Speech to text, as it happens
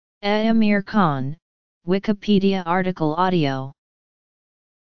Aamir Khan, Wikipedia article audio.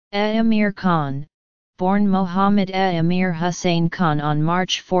 Aamir Khan, born Mohammad Aamir Hussain Khan on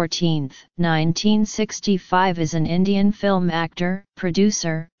March 14, 1965 is an Indian film actor,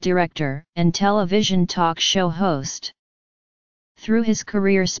 producer, director, and television talk show host. Through his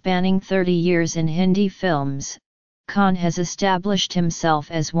career spanning 30 years in Hindi films, Khan has established himself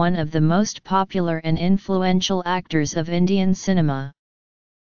as one of the most popular and influential actors of Indian cinema.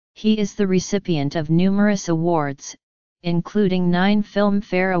 He is the recipient of numerous awards, including 9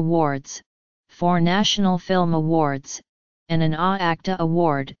 Filmfare Awards, 4 National Film Awards, and an AACTA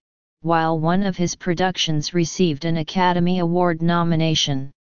Award, while one of his productions received an Academy Award nomination.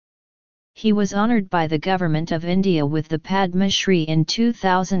 He was honoured by the Government of India with the Padma Shri in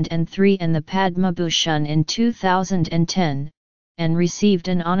 2003 and the Padma Bhushan in 2010, and received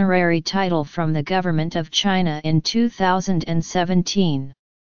an honorary title from the Government of China in 2017.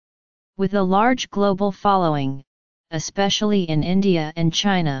 With a large global following, especially in India and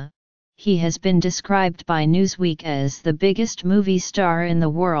China, he has been described by Newsweek as the biggest movie star in the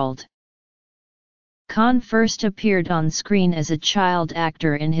world. Khan first appeared on screen as a child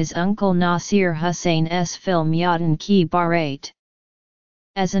actor in his uncle Nasir Hussain's film Yadin Ki Barat.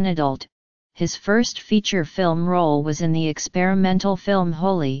 As an adult, his first feature film role was in the experimental film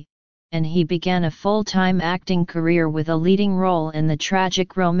Holi, and he began a full-time acting career with a leading role in the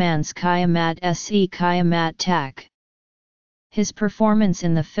tragic romance Qiyamat Se Qiyamat Tak. His performance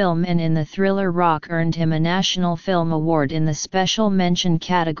in the film and in the thriller Rock earned him a National Film Award in the Special Mention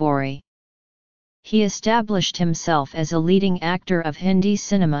category. He established himself as a leading actor of Hindi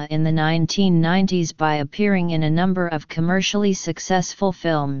cinema in the 1990s by appearing in a number of commercially successful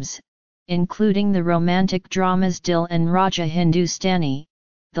films, including the romantic dramas Dil and Raja Hindustani,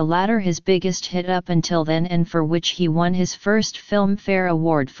 the latter his biggest hit up until then and for which he won his first Filmfare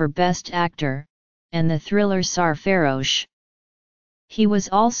Award for Best Actor, and the thriller Sarfarosh. He was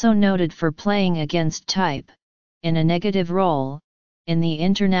also noted for playing against type, in a negative role, in the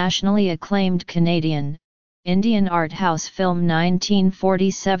internationally acclaimed Canadian, Indian art house film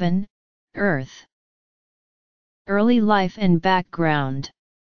 1947, Earth. Early life and background.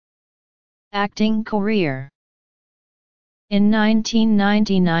 Acting career. In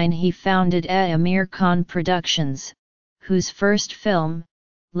 1999 he founded Aamir Khan Productions, whose first film,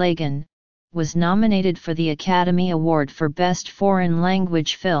 Lagan, was nominated for the Academy Award for Best Foreign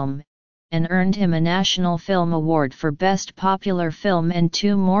Language Film, and earned him a National Film Award for Best Popular Film and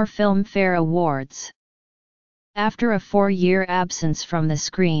 2 more Filmfare Awards. After a 4-year absence from the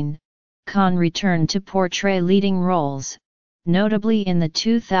screen, Khan returned to portray leading roles, notably in the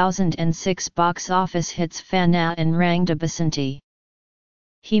 2006 box office hits Fana and Rang de Basanti.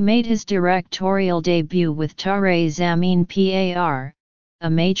 He made his directorial debut with Tare Zameen Par, a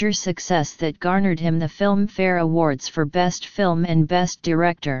major success that garnered him the Filmfare Awards for Best Film and Best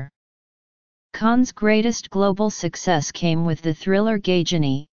Director. Khan's greatest global success came with the thriller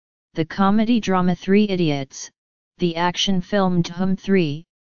Gajani, the comedy drama 3 Idiots, the action film Dhum 3,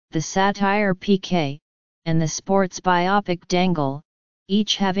 the satire PK, and the sports biopic Dangal,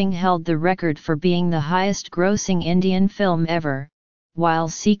 each having held the record for being the highest-grossing Indian film ever, while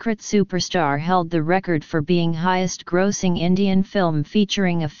Secret Superstar held the record for being highest-grossing Indian film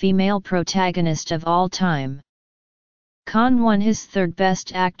featuring a female protagonist of all time. Khan won his 3rd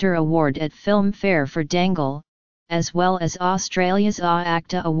Best Actor award at Filmfare for Dangal, as well as Australia's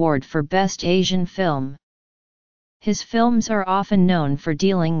AACTA Award for Best Asian Film. His films are often known for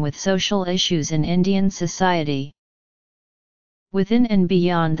dealing with social issues in Indian society. Within and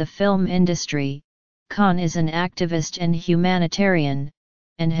beyond the film industry, Khan is an activist and humanitarian,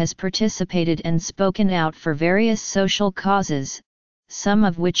 and has participated and spoken out for various social causes, some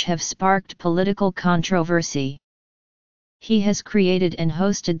of which have sparked political controversy. He has created and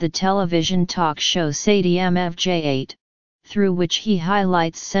hosted the television talk show Sadhi Mfj8, through which he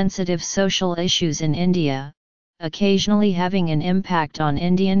highlights sensitive social issues in India, occasionally having an impact on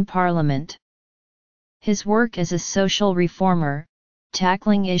Indian Parliament. His work as a social reformer,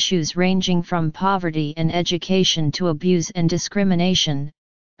 tackling issues ranging from poverty and education to abuse and discrimination,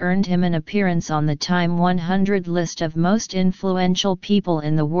 earned him an appearance on the Time 100 list of most influential people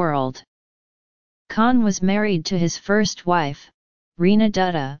in the world. Khan was married to his first wife, Reena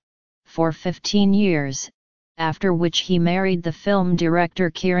Dutta, for 15 years, after which he married the film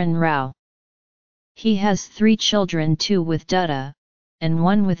director Kiran Rao. He has 3 children, 2 with Dutta, and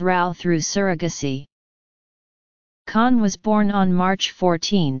 1 with Rao through surrogacy. Khan was born on March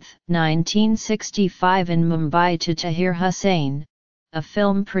 14, 1965 in Mumbai to Tahir Hussain, a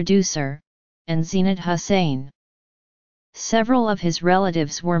film producer, and Zeenat Hussain. Several of his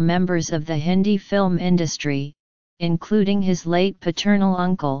relatives were members of the Hindi film industry, including his late paternal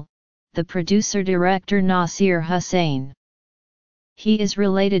uncle, the producer-director Nasir Hussain. He is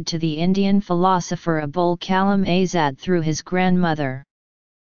related to the Indian philosopher Abul Kalam Azad through his grandmother.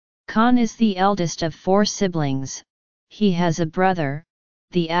 Khan is the eldest of 4 siblings. He has a brother,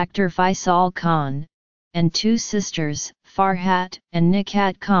 the actor Faisal Khan, and 2 sisters, Farhat and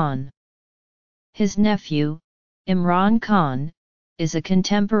Nikhat Khan. His nephew, Imran Khan, is a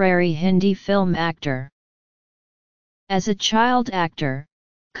contemporary Hindi film actor. As a child actor,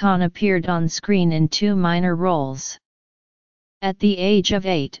 Khan appeared on screen in 2 minor roles. At the age of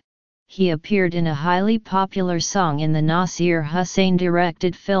 8, he appeared in a highly popular song in the Nasir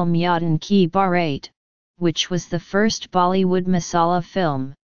Hussain-directed film Yadin Ki Barat, which was the first Bollywood masala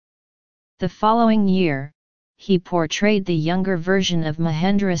film. The following year, he portrayed the younger version of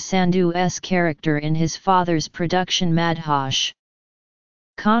Mahendra Sandhu's character in his father's production Madhosh.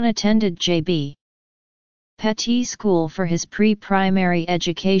 Khan attended J.B. Petit School for his pre-primary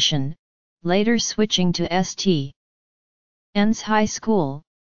education, later switching to St. N's High School,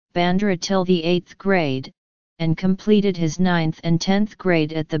 Bandra till the 8th grade, and completed his 9th and 10th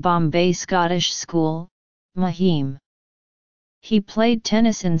grade at the Bombay Scottish School, Mahim. He played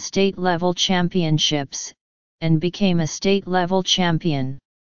tennis in state-level championships, and became a state-level champion.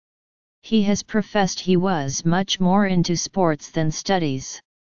 He has professed he was much more into sports than studies.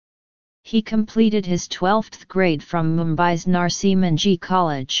 He completed his 12th grade from Mumbai's Narsi Manji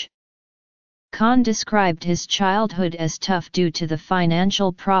College. Khan described his childhood as tough due to the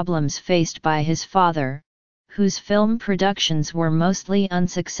financial problems faced by his father, whose film productions were mostly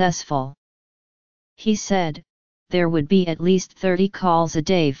unsuccessful. He said, "There would be at least 30 calls a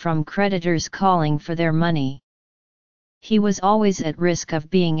day from creditors calling for their money." He was always at risk of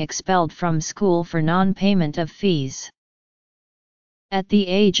being expelled from school for non-payment of fees. At the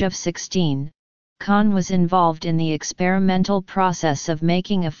age of 16, Khan was involved in the experimental process of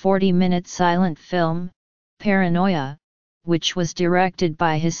making a 40-minute silent film, Paranoia, which was directed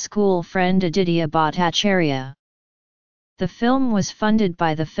by his school friend Aditya Bhattacharya. The film was funded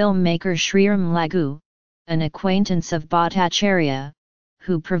by the filmmaker Sriram Lagu, an acquaintance of Bhattacharya,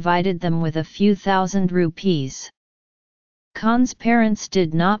 who provided them with a few thousand rupees. Khan's parents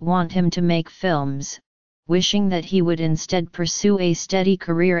did not want him to make films, wishing that he would instead pursue a steady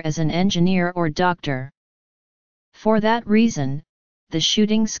career as an engineer or doctor. For that reason, the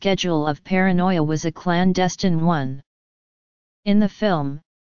shooting schedule of Paranoia was a clandestine one. In the film,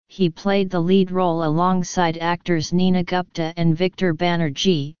 he played the lead role alongside actors Neena Gupta and Victor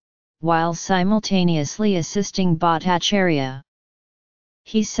Banerjee, while simultaneously assisting Bhattacharya.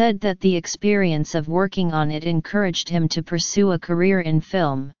 He said that the experience of working on it encouraged him to pursue a career in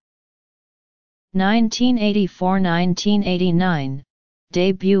film. 1984–1989,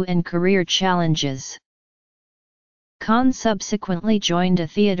 Debut and Career Challenges. Khan subsequently joined a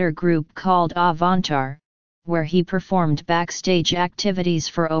theatre group called Avantar, where he performed backstage activities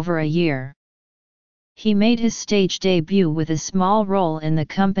for over a year. He made his stage debut with a small role in the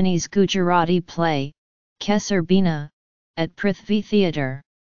company's Gujarati play, Kesar Bina, at Prithvi Theatre.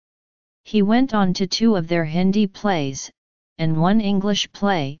 He went on to 2 of their Hindi plays, and 1 English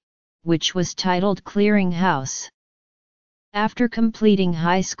play, which was titled Clearing House. After completing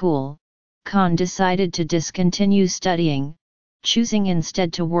high school, Khan decided to discontinue studying, choosing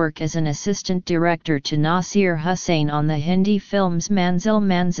instead to work as an assistant director to Nasir Hussain on the Hindi films Manzil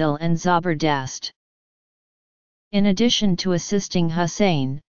Manzil and Zabardast. In addition to assisting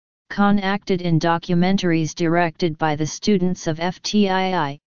Hussain, Khan acted in documentaries directed by the students of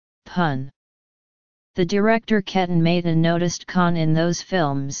FTII, Pune. The director Ketan Mehta noticed Khan in those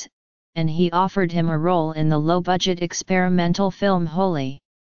films, and he offered him a role in the low-budget experimental film Holi.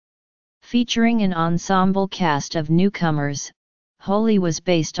 Featuring an ensemble cast of newcomers, Holi was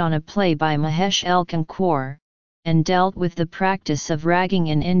based on a play by Mahesh L. Kankwar, and dealt with the practice of ragging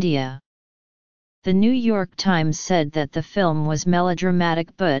in India. The New York Times said that the film was melodramatic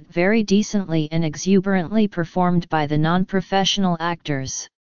but very decently and exuberantly performed by the non-professional actors.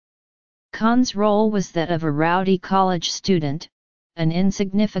 Khan's role was that of a rowdy college student, an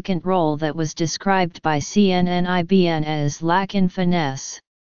insignificant role that was described by CNN-IBN as lack in finesse.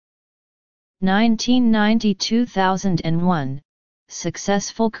 1990–2001,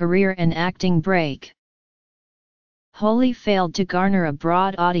 Successful career and acting break. Holi failed to garner a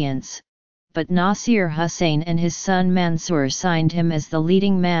broad audience, but Nasir Hussain and his son Mansoor signed him as the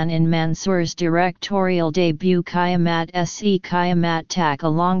leading man in Mansoor's directorial debut Qiyamat-Se Qiyamat Tak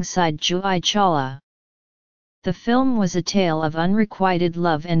alongside Juhi Chawla. The film was a tale of unrequited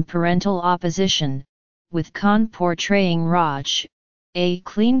love and parental opposition, with Khan portraying Raj, a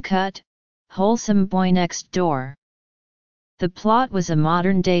clean-cut, wholesome boy next door. The plot was a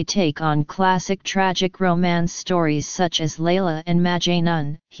modern-day take on classic tragic romance stories such as Layla and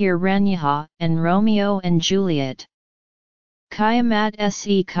Majnun, Hiranyaha, and Romeo and Juliet. Qiyamat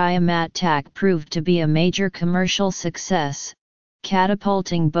Se Qiyamat Tak proved to be a major commercial success,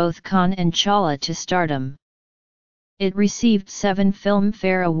 catapulting both Khan and Chawla to stardom. It received 7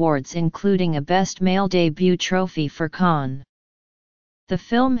 Filmfare Awards including a Best Male Debut trophy for Khan. The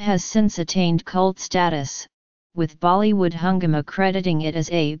film has since attained cult status, with Bollywood Hungama crediting it as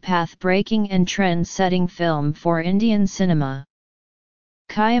a path-breaking and trend-setting film for Indian cinema.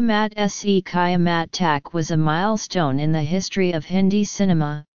 Qiyamat Se Qiyamat Tak was a milestone in the history of Hindi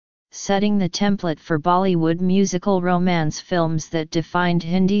cinema, setting the template for Bollywood musical romance films that defined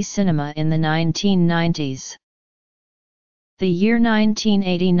Hindi cinema in the 1990s. The year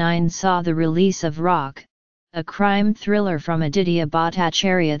 1989 saw the release of Rock, a crime thriller from Aditya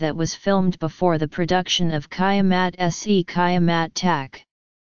Bhattacharya that was filmed before the production of Qiyamat Se Qiyamat Tak.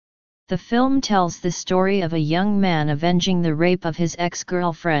 The film tells the story of a young man avenging the rape of his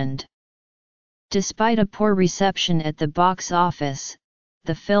ex-girlfriend. Despite a poor reception at the box office,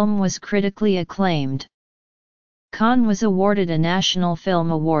 the film was critically acclaimed. Khan was awarded a National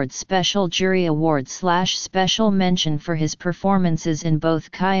Film Award Special Jury Award/Special Mention for his performances in both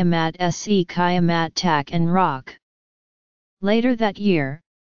Qiyamat Se Qiyamat Tak and Rock. Later that year,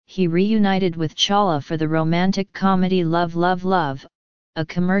 he reunited with Chawla for the romantic comedy Love Love Love, a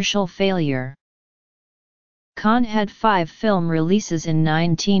commercial failure. Khan had 5 film releases in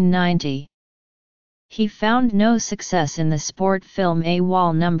 1990. He found no success in the sport film A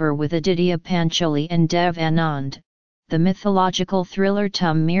Wall Number with Aditya Pancholi and Dev Anand, the mythological thriller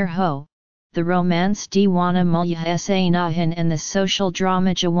Tum Meer Ho, the romance Deewana Mulya Se Nahin and the social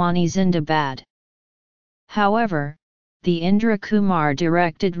drama Jawani Zindabad. However, the Indra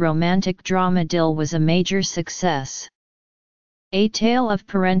Kumar-directed romantic drama Dil was a major success. A tale of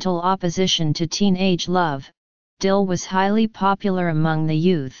parental opposition to teenage love, Dil was highly popular among the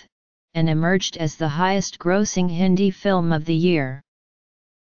youth, and emerged as the highest-grossing Hindi film of the year.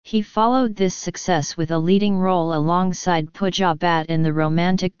 He followed this success with a leading role alongside Pooja Bhatt in the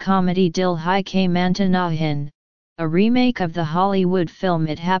romantic comedy Dil Hai Ke Manta Nahin, a remake of the Hollywood film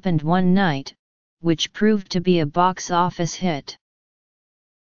It Happened One Night, which proved to be a box office hit.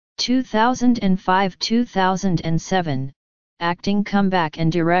 2005-2007, acting comeback and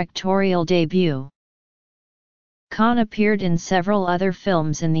directorial debut. Khan appeared in several other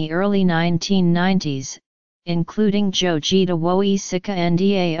films in the early 1990s, including Jo Jeeta Woe Sika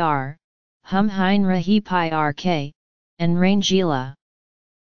Ndar, Hum Hein Rahi Pyar Ke, and Rangila.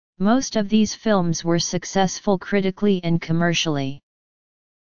 Most of these films were successful critically and commercially.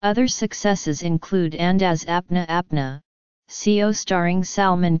 Other successes include Andaz Apna Apna, CO starring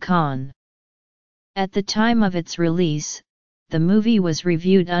Salman Khan. At the time of its release, the movie was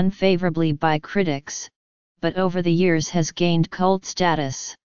reviewed unfavorably by critics, but over the years has gained cult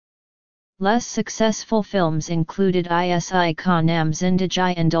status. Less successful films included Isi Ka Nam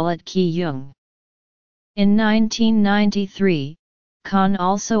Zindagi and Daulat Ki Jung. In 1993, Khan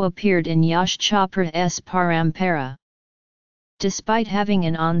also appeared in Yash Chopra's Parampara. Despite having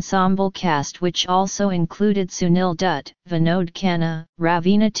an ensemble cast which also included Sunil Dutt, Vinod Khanna,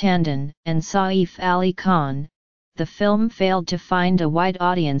 Ravina Tandon, and Saif Ali Khan, the film failed to find a wide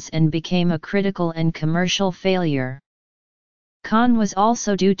audience and became a critical and commercial failure. Khan was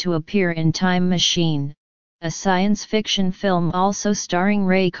also due to appear in Time Machine, a science fiction film also starring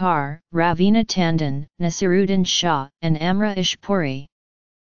Ray Carr, Ravina Tandon, Nasiruddin Shah, and Amrish Puri.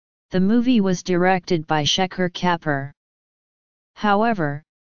 The movie was directed by Shekhar Kapur. However,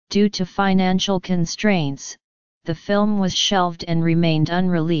 due to financial constraints, the film was shelved and remained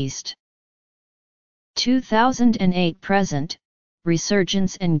unreleased. 2008-present,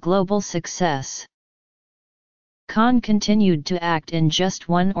 resurgence and global success. Khan continued to act in just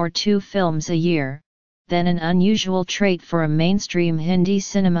 1 or 2 films a year, then an unusual trait for a mainstream Hindi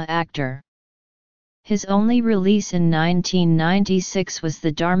cinema actor. His only release in 1996 was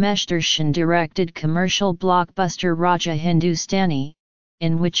the Dharmesh Darshan-directed commercial blockbuster Raja Hindustani,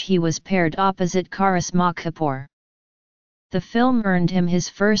 in which he was paired opposite Karisma Kapoor. The film earned him his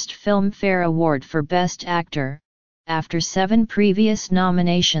first Filmfare Award for Best Actor, after 7 previous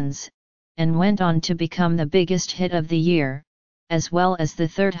nominations, and went on to become the biggest hit of the year, as well as the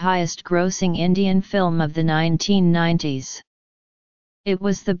 3rd highest grossing Indian film of the 1990s. It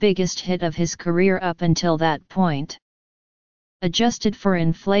was the biggest hit of his career up until that point. Adjusted for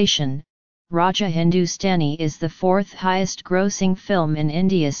inflation, Raja Hindustani is the fourth highest grossing film in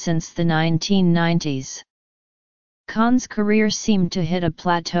India since the 1990s. Khan's career seemed to hit a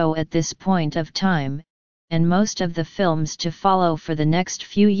plateau at this point of time, and most of the films to follow for the next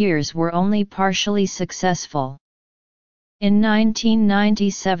few years were only partially successful. In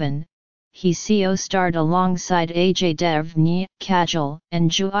 1997, he co-starred alongside Ajay Devgn, Kajol, and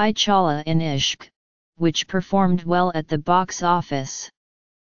Juhi Chawla in Ishq, which performed well at the box office.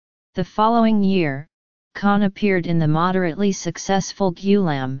 The following year, Khan appeared in the moderately successful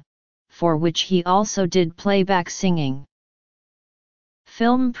Gulam, for which he also did playback singing.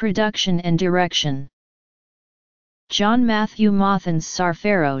 Film production and direction. John Matthew Mothan's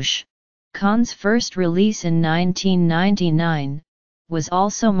Sarfarosh, Khan's first release in 1999, was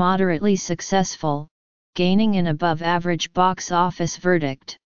also moderately successful, gaining an above-average box office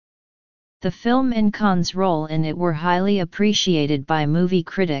verdict. The film and Khan's role in it were highly appreciated by movie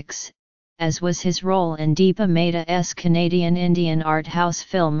critics, as was his role in Deepa Mehta's Canadian-Indian art house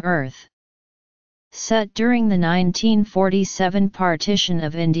film Earth. Set during the 1947 partition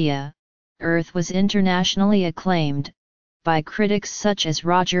of India, Earth was internationally acclaimed, by critics such as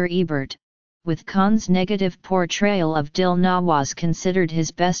Roger Ebert, with Khan's negative portrayal of Dil Nawaz considered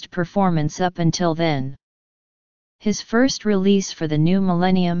his best performance up until then. His first release for the new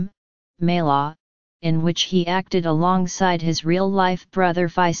millennium, Mela, in which he acted alongside his real-life brother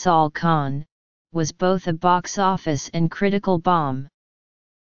Faisal Khan, was both a box office and critical bomb.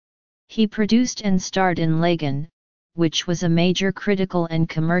 He produced and starred in Lagan, which was a major critical and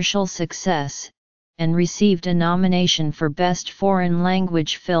commercial success, and received a nomination for Best Foreign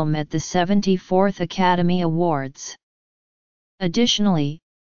Language Film at the 74th Academy Awards. Additionally,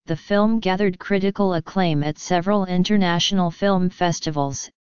 the film gathered critical acclaim at several international film festivals,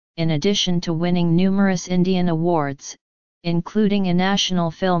 in addition to winning numerous Indian awards, including a National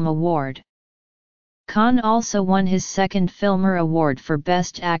Film Award. Khan also won his second Filmer Award for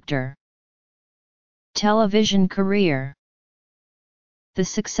Best Actor. Television career. The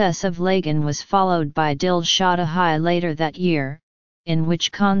success of Lagan was followed by Dil Chahta Hai later that year, in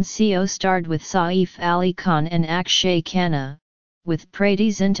which Khan co-starred with Saif Ali Khan and Akshay Khanna, with Preeti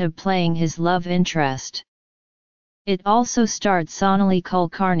Zinta playing his love interest. It also starred Sonali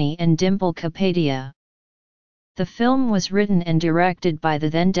Kulkarni and Dimple Kapadia. The film was written and directed by the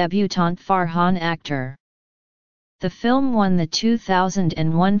then debutant Farhan Akhtar. The film won the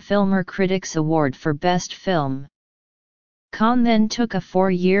 2001 Filmer Critics Award for Best Film. Khan then took a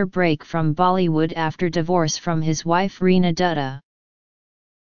 4-year break from Bollywood after divorce from his wife Reena Dutta.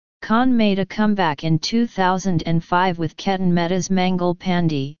 Khan made a comeback in 2005 with Ketan Mehta's Mangal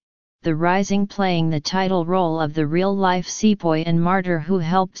Pandey, the rising playing the title role of the real-life sepoy and martyr who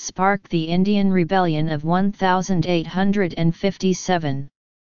helped spark the Indian Rebellion of 1857.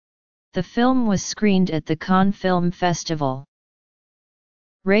 The film was screened at the Cannes Film Festival.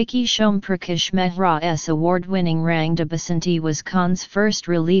 Reiki Shomprakash Mehra's award-winning Rang de Basanti was Khan's first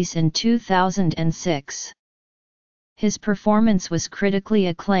release in 2006. His performance was critically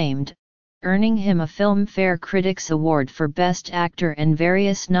acclaimed, earning him a Filmfare Critics Award for Best Actor and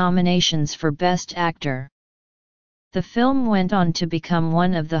various nominations for Best Actor. The film went on to become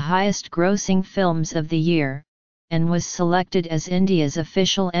one of the highest-grossing films of the year, and was selected as India's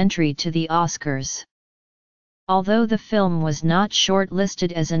official entry to the Oscars. Although the film was not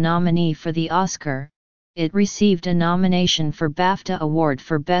shortlisted as a nominee for the Oscar, it received a nomination for BAFTA Award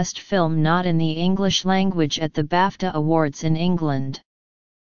for Best Film Not in the English Language at the BAFTA Awards in England.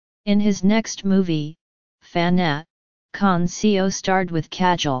 In his next movie, Fana, Khan co-starred with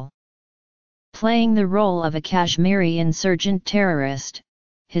Kajol. Playing the role of a Kashmiri insurgent terrorist,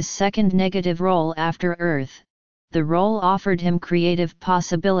 his second negative role after Earth, the role offered him creative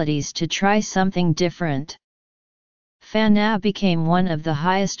possibilities to try something different. Fana became one of the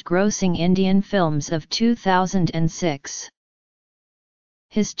highest-grossing Indian films of 2006.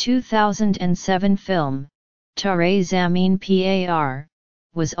 His 2007 film, Tare Zameen Par,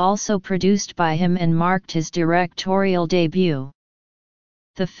 was also produced by him and marked his directorial debut.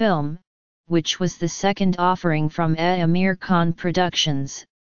 The film, which was the second offering from Aamir Khan Productions,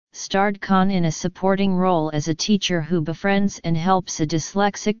 starred Khan in a supporting role as a teacher who befriends and helps a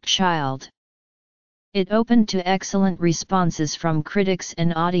dyslexic child. It opened to excellent responses from critics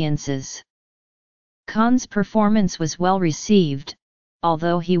and audiences. Khan's performance was well received,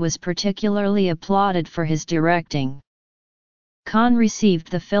 although he was particularly applauded for his directing. Khan received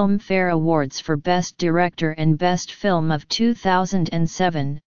the Filmfare Awards for Best Director and Best Film of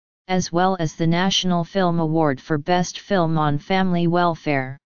 2007, as well as the National Film Award for Best Film on Family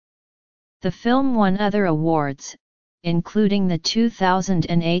Welfare. The film won other awards, including the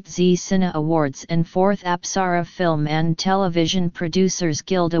 2008 Zee Cine Awards and 4th Apsara Film and Television Producers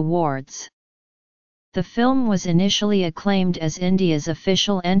Guild Awards. The film was initially acclaimed as India's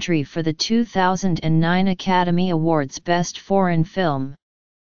official entry for the 2009 Academy Awards Best Foreign Film.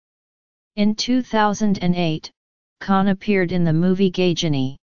 In 2008, Khan appeared in the movie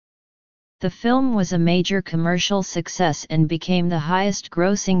Gajani. The film was a major commercial success and became the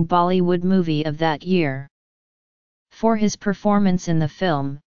highest-grossing Bollywood movie of that year. For his performance in the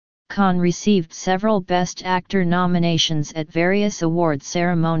film, Khan received several Best Actor nominations at various award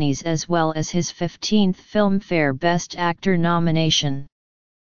ceremonies as well as his 15th Filmfare Best Actor nomination.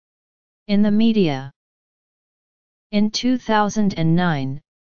 In the media. In 2009,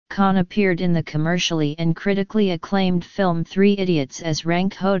 Khan appeared in the commercially and critically acclaimed film Three Idiots as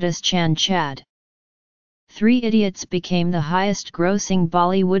Rank Hodas Chan Chad. Three Idiots became the highest-grossing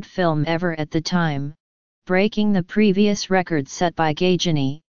Bollywood film ever at the time, breaking the previous record set by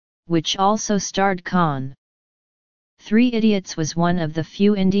Gajani, which also starred Khan. Three Idiots was one of the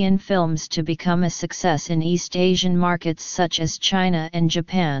few Indian films to become a success in East Asian markets such as China and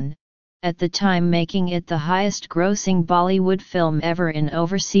Japan, at the time making it the highest-grossing Bollywood film ever in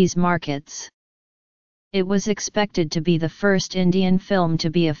overseas markets. It was expected to be the first Indian film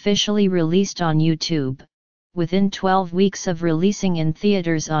to be officially released on YouTube, within 12 weeks of releasing in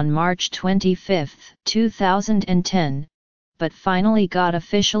theaters on March 25, 2010, but finally got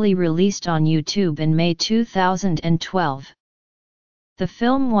officially released on YouTube in May 2012. The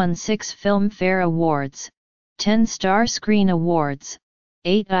film won 6 Filmfare Awards, 10 Star Screen Awards,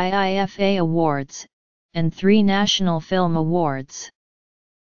 8 IIFA Awards, and 3 National Film Awards.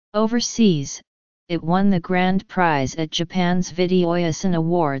 Overseas, it won the grand prize at Japan's Videoyasan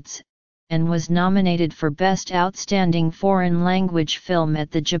Awards, and was nominated for Best Outstanding Foreign Language Film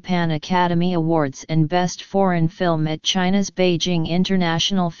at the Japan Academy Awards and Best Foreign Film at China's Beijing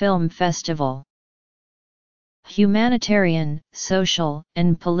International Film Festival. Humanitarian, social,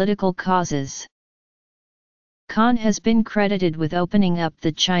 and political causes. Khan has been credited with opening up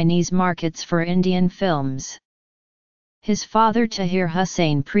the Chinese markets for Indian films. His father Tahir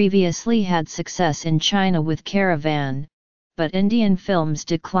Hussain previously had success in China with Caravan, but Indian films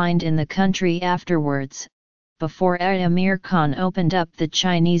declined in the country afterwards, before Aamir Khan opened up the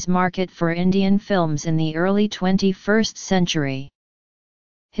Chinese market for Indian films in the early 21st century.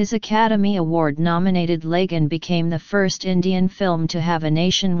 His Academy Award-nominated Lagan became the first Indian film to have a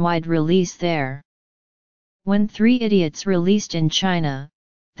nationwide release there. When Three Idiots released in China,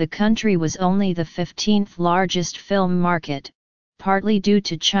 the country was only the 15th largest film market, partly due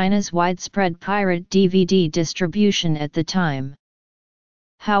to China's widespread pirate DVD distribution at the time.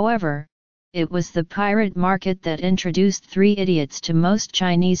 However, it was the pirate market that introduced Three Idiots to most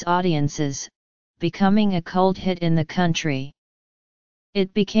Chinese audiences, becoming a cult hit in the country.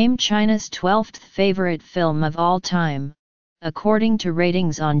 It became China's 12th favorite film of all time, according to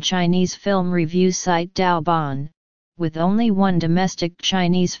ratings on Chinese film review site Douban, with only one domestic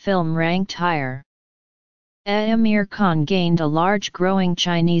Chinese film ranked higher. Aamir Khan gained a large growing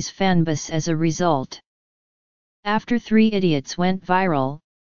Chinese fanbase as a result. After Three Idiots went viral,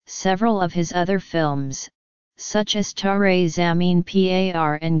 several of his other films, such as Tare Zameen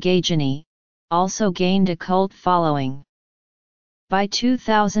Par and Gajani, also gained a cult following. By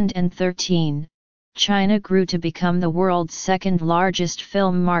 2013, China grew to become the world's second largest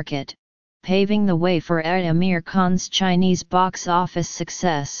film market, paving the way for Aamir Khan's Chinese box office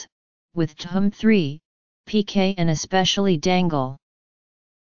success, with Tum 3, PK and especially Dangle.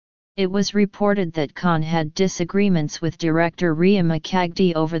 It was reported that Khan had disagreements with director Ria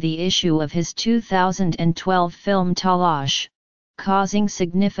Makagdi over the issue of his 2012 film Talash, causing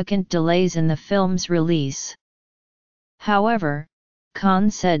significant delays in the film's release. However,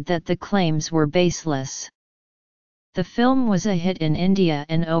 Khan said that the claims were baseless. The film was a hit in India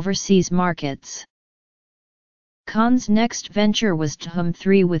and overseas markets. Khan's next venture was Tum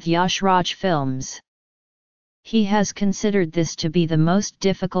 3 with Yash Raj Films. He has considered this to be the most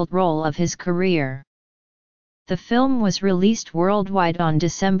difficult role of his career. The film was released worldwide on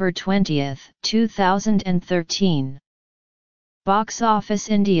December 20, 2013. Box Office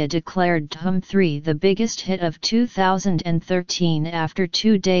India declared Tum 3 the biggest hit of 2013 after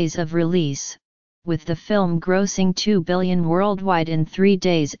 2 days of release, with the film grossing 2 billion worldwide in 3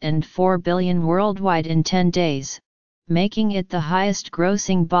 days and 4 billion worldwide in 10 days, making it the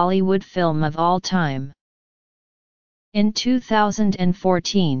highest-grossing Bollywood film of all time. In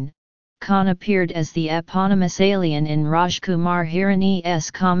 2014, Khan appeared as the eponymous alien in Rajkumar Hirani's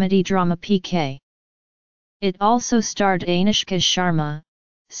comedy drama PK. It also starred Anushka Sharma,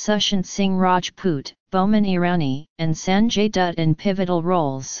 Sushant Singh Rajput, Boman Irani, and Sanjay Dutt in pivotal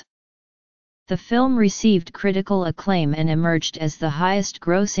roles. The film received critical acclaim and emerged as the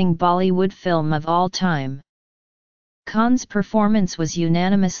highest-grossing Bollywood film of all time. Khan's performance was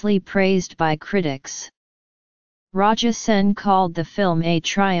unanimously praised by critics. Raja Sen called the film a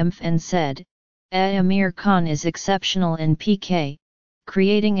triumph and said, Aamir Khan is exceptional in PK,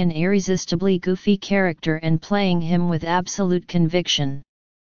 creating an irresistibly goofy character and playing him with absolute conviction.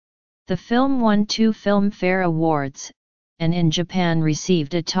 The film won 2 Filmfare Awards, and in Japan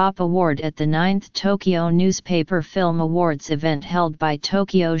received a top award at the 9th Tokyo Newspaper Film Awards event held by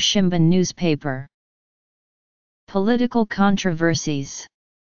Tokyo Shimbun newspaper. Political controversies.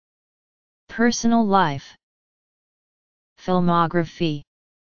 Personal life. Filmography.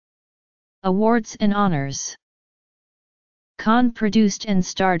 Awards and honors. Khan produced and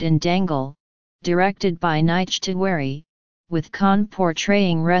starred in Dangal, directed by Nige Tiwari, with Khan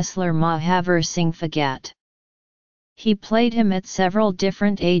portraying wrestler Mahavir Singh Phogat. He played him at several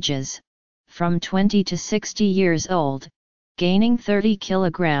different ages, from 20 to 60 years old, gaining 30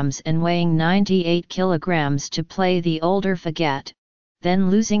 kilograms and weighing 98 kilograms to play the older Phogat, then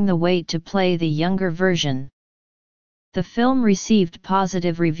losing the weight to play the younger version. The film received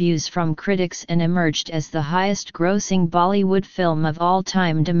positive reviews from critics and emerged as the highest-grossing Bollywood film of all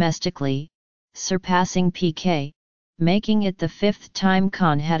time domestically, surpassing PK, making it the 5th time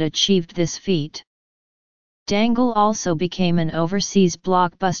Khan had achieved this feat. Dangal also became an overseas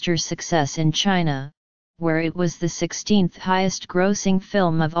blockbuster success in China, where it was the 16th highest-grossing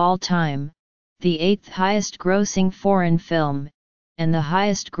film of all time, the 8th highest-grossing foreign film, and the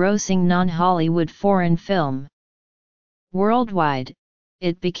highest-grossing non-Hollywood foreign film. Worldwide,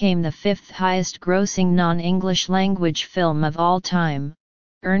 it became the 5th highest-grossing non-English language film of all time,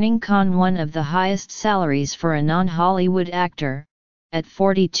 earning Khan one of the highest salaries for a non-Hollywood actor, at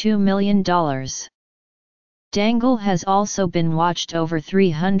 $42 million. Dangal has also been watched over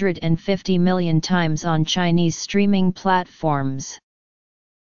 350 million times on Chinese streaming platforms.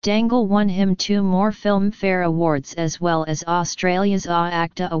 Dangal won him 2 more Filmfare Awards as well as Australia's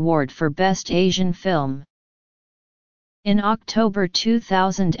AACTA Award for Best Asian Film. In October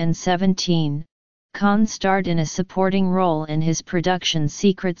 2017, Khan starred in a supporting role in his production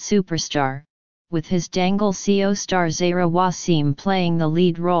Secret Superstar, with his Dangal co star Zahra Wasim playing the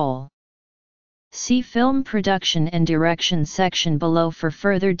lead role. See Film Production and Direction section below for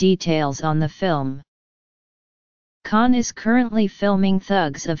further details on the film. Khan is currently filming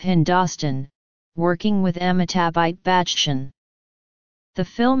Thugs of Hindostan, working with Amitabh Bachchan. The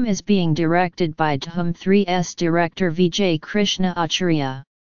film is being directed by Dhum 3's director Vijay Krishna Acharya.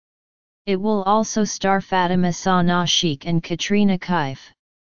 It will also star Fatima Sana Sheikh and Katrina Kaif.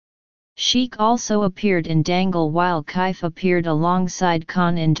 Sheikh also appeared in Dangal while Kaif appeared alongside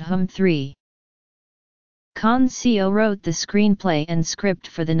Khan in Dhum 3. Khan co wrote the screenplay and script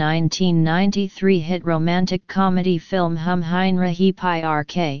for the 1993 hit romantic comedy film Hum Hein Rahi Pyar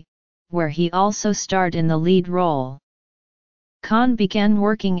Ke, where he also starred in the lead role. Khan began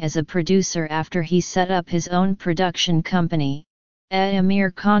working as a producer after he set up his own production company,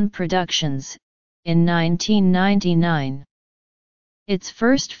 Aamir Khan Productions, in 1999. Its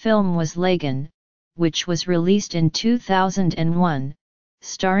first film was Lagan, which was released in 2001,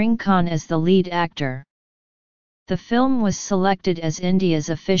 starring Khan as the lead actor. The film was selected as India's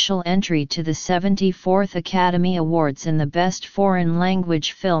official entry to the 74th Academy Awards in the Best Foreign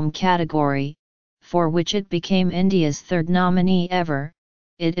Language Film category, for which it became India's 3rd nominee ever.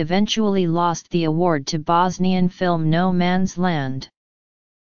 It eventually lost the award to Bosnian film No Man's Land.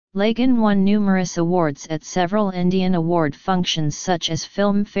 Lagan won numerous awards at several Indian award functions such as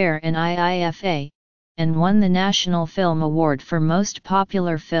Filmfare and IIFA, and won the National Film Award for Most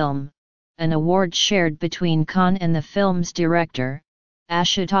Popular Film, an award shared between Khan and the film's director,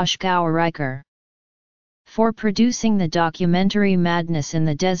 Ashutosh Gowarikar. For producing the documentary Madness in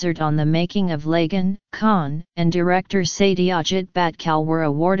the Desert on the making of Lagan, Khan and director Satyajit Bhatkal were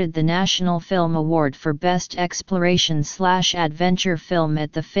awarded the National Film Award for Best Exploration/Adventure Film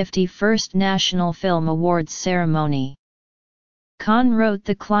at the 51st National Film Awards ceremony. Khan wrote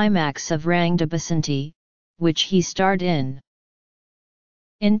the climax of Rang de Basanti, which he starred in.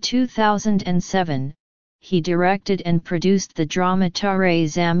 In 2007, he directed and produced the drama Tare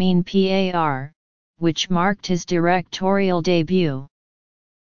Zameen Par, which marked his directorial debut.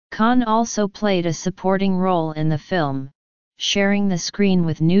 Khan also played a supporting role in the film, sharing the screen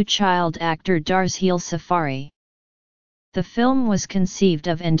with new child actor Darzheel Safari. The film was conceived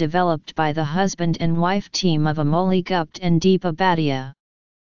of and developed by the husband and wife team of Amoli Gupta and Deepa Bhatia.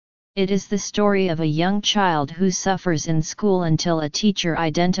 It is the story of a young child who suffers in school until a teacher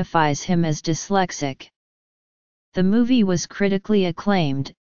identifies him as dyslexic. The movie was critically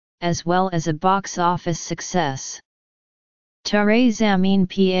acclaimed, as well as a box office success. Tare Zameen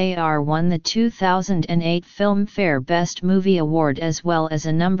Par won the 2008 Filmfare Best Movie Award as well as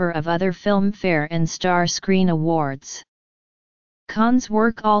a number of other Filmfare and Star Screen Awards. Khan's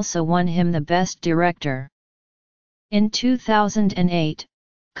work also won him the Best Director. In 2008,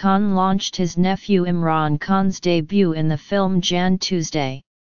 Khan launched his nephew Imran Khan's debut in the film Jan Tuesday.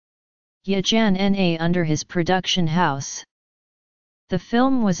 Ya Jan Na under his production house. The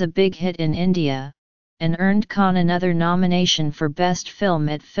film was a big hit in India, and earned Khan another nomination for Best Film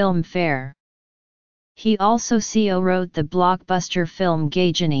at Filmfare. He also co-wrote the blockbuster film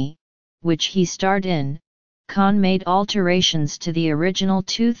Gajani, which he starred in. Khan made alterations to the original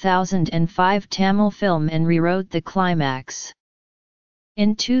 2005 Tamil film and rewrote the climax.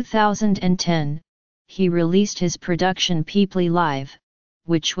 In 2010, he released his production Peeply Live,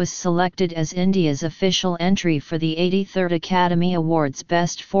 which was selected as India's official entry for the 83rd Academy Awards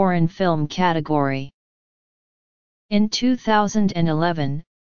Best Foreign Film category. In 2011,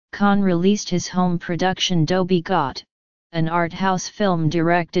 Khan released his home production Dobhi Ghat, an art house film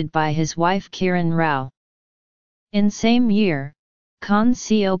directed by his wife Kiran Rao. In same year, Khan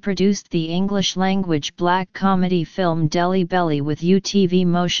co-produced the English-language black comedy film Delhi Belly with UTV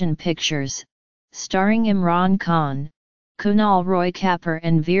Motion Pictures, starring Imran Khan, Kunal Roy Kapoor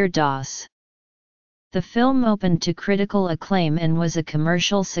and Veer Das. The film opened to critical acclaim and was a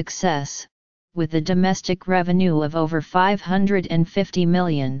commercial success, with a domestic revenue of over 550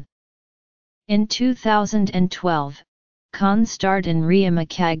 million. In 2012, Khan starred in Riyama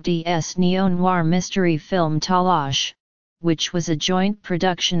Kagdi's neo-noir mystery film Talash, which was a joint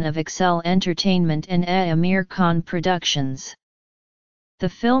production of Excel Entertainment and Aamir Khan Productions. The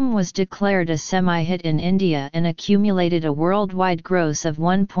film was declared a semi-hit in India and accumulated a worldwide gross of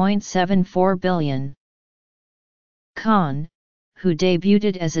 1.74 billion. Khan, who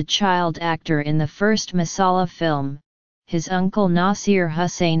debuted as a child actor in the first Masala film, his uncle Nasir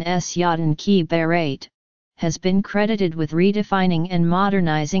Hussain's Yatan Ki Barat, has been credited with redefining and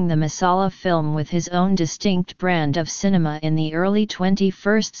modernizing the Masala film with his own distinct brand of cinema in the early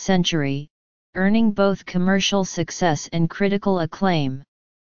 21st century, earning both commercial success and critical acclaim.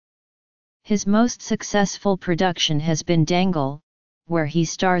 His most successful production has been Dangal, where he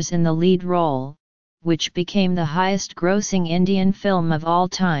stars in the lead role, which became the highest-grossing Indian film of all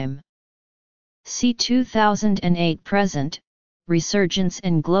time. See 2008 Present, Resurgence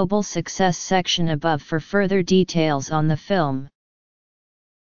and Global Success section above for further details on the film.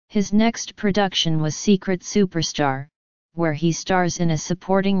 His next production was Secret Superstar, where he stars in a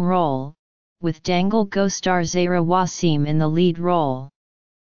supporting role, with Dangal co-star Zahra Wasim in the lead role.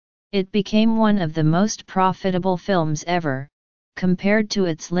 It became one of the most profitable films ever, compared to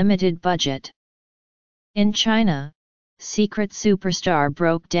its limited budget. In China, Secret Superstar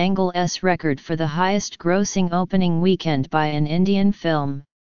broke Dangal's record for the highest-grossing opening weekend by an Indian film,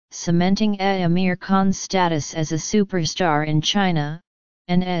 cementing Aamir Khan's status as a superstar in China,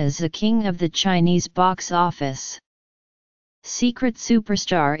 and as a king of the Chinese box office. Secret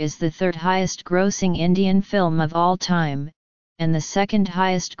Superstar is the third highest-grossing Indian film of all time, and the second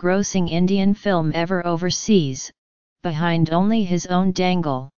highest-grossing Indian film ever overseas, behind only his own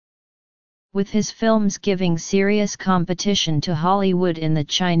Dangal. With his films giving serious competition to Hollywood in the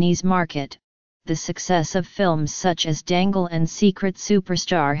Chinese market, the success of films such as Dangal and Secret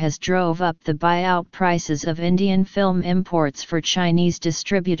Superstar has drove up the buyout prices of Indian film imports for Chinese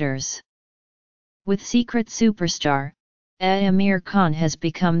distributors. With Secret Superstar, Aamir Khan has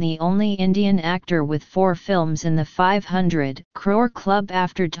become the only Indian actor with 4 films in the 500 crore club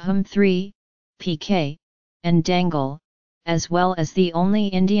after Dhum 3, PK, and Dangal, as well as the only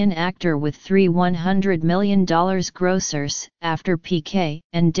Indian actor with 3 $100 million grossers after PK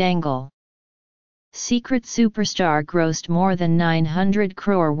and Dangal. Secret Superstar grossed more than 900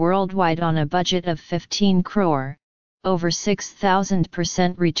 crore worldwide on a budget of 15 crore, over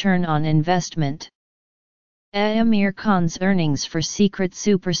 6,000% return on investment. Aamir Khan's earnings for Secret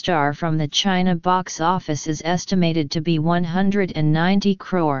Superstar from the China box office is estimated to be 190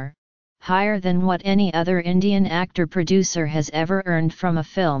 crore, higher than what any other Indian actor-producer has ever earned from a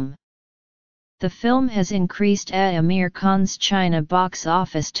film. The film has increased Aamir Khan's China box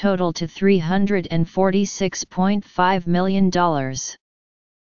office total to $346.5 million.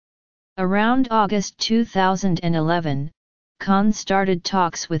 Around August 2011, Khan started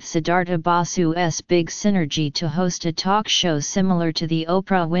talks with Siddhartha Basu's Big Synergy to host a talk show similar to the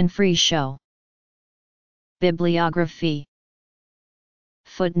Oprah Winfrey Show. Bibliography.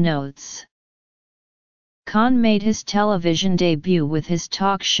 Footnotes. Khan made his television debut with his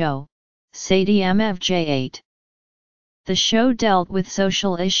talk show, Sadie MFJ8. The show dealt with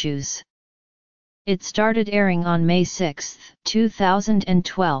social issues. It started airing on May 6,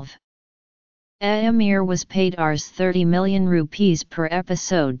 2012. Aamir was paid Rs 30 million rupees per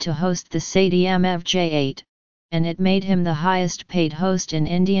episode to host the Sadie MFJ8, and it made him the highest paid host in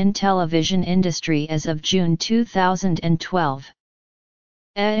Indian television industry as of June 2012.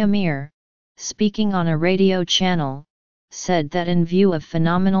 Aamir, speaking on a radio channel, said that in view of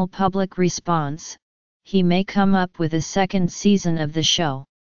phenomenal public response, he may come up with a second season of the show.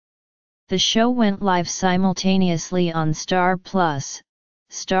 The show went live simultaneously on Star Plus,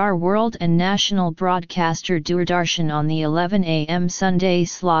 Star World and national broadcaster Doordarshan on the 11 a.m. Sunday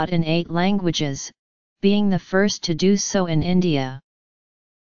slot in 8 languages, being the first to do so in India.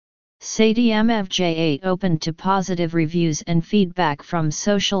 Sadie MFJ8 opened to positive reviews and feedback from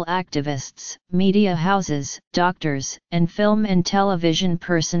social activists, media houses, doctors, and film and television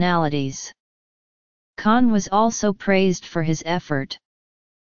personalities. Khan was also praised for his effort.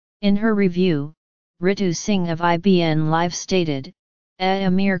 In her review, Ritu Singh of IBN Live stated,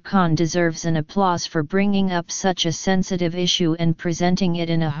 Aamir Khan deserves an applause for bringing up such a sensitive issue and presenting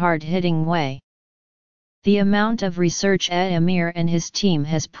it in a hard-hitting way. The amount of research Aamir and his team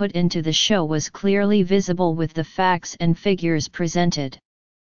has put into the show was clearly visible with the facts and figures presented.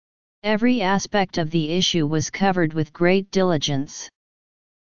 Every aspect of the issue was covered with great diligence.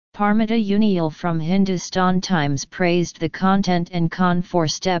 Parmita Uniyal from Hindustan Times praised the content and Khan for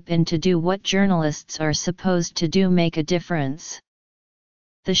step in to do what journalists are supposed to do, make a difference.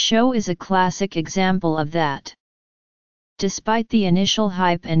 The show is a classic example of that. Despite the initial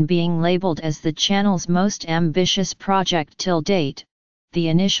hype and being labeled as the channel's most ambitious project till date, the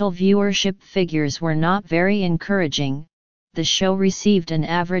initial viewership figures were not very encouraging. The show received an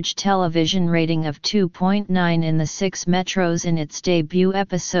average television rating of 2.9 in the 6 metros in its debut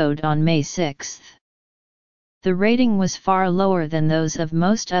episode on May 6. The rating was far lower than those of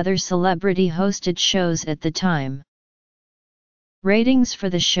most other celebrity-hosted shows at the time. Ratings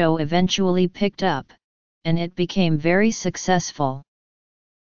for the show eventually picked up, and it became very successful.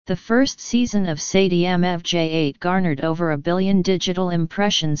 The first season of Sadie MFJ8 garnered over 1 billion digital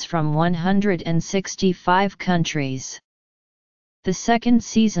impressions from 165 countries. The second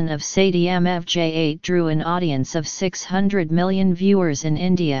season of Sadie MFJ8 drew an audience of 600 million viewers in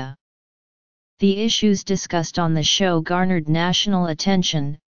India. The issues discussed on the show garnered national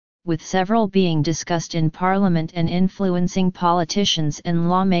attention, with several being discussed in Parliament and influencing politicians and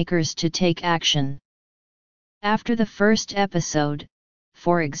lawmakers to take action. After the first episode,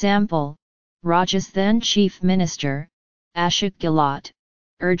 for example, Raj's then Chief Minister, Ashok Gehlot,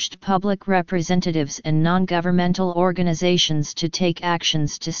 urged public representatives and non-governmental organizations to take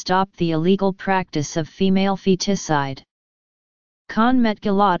actions to stop the illegal practice of female feticide. Khan met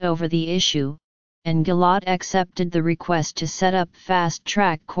Gehlot over the issue, and Gehlot accepted the request to set up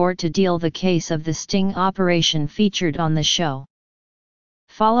fast-track court to deal the case of the sting operation featured on the show.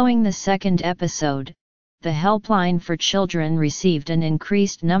 Following the second episode, the helpline for children received an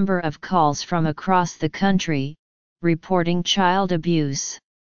increased number of calls from across the country, reporting child abuse.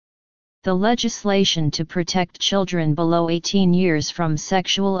 The legislation to protect children below 18 years from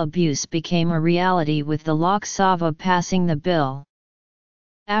sexual abuse became a reality with the Lok Sabha passing the bill.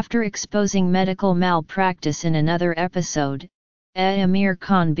 After exposing medical malpractice in another episode, Aamir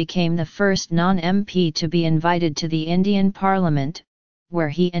Khan became the first non-MP to be invited to the Indian Parliament, where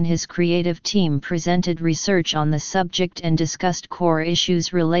he and his creative team presented research on the subject and discussed core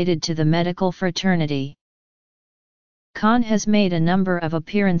issues related to the medical fraternity. Khan has made a number of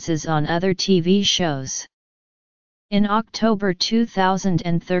appearances on other TV shows. In October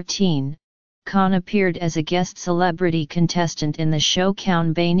 2013, Khan appeared as a guest celebrity contestant in the show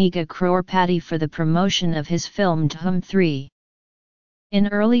Kaun Banega Crorepati for the promotion of his film Dhum 3. In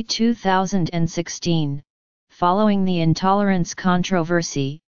early 2016, following the intolerance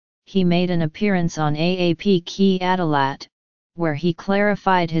controversy, he made an appearance on AAP Ki Adalat, where he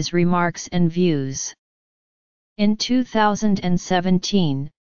clarified his remarks and views. In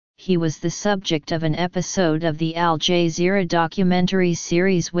 2017, he was the subject of an episode of the Al Jazeera documentary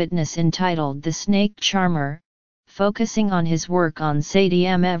series Witness entitled The Snake Charmer, focusing on his work on Sadie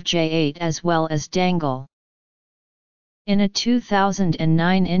MFJ8 as well as Dangle. In a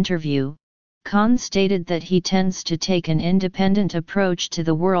 2009 interview, Khan stated that he tends to take an independent approach to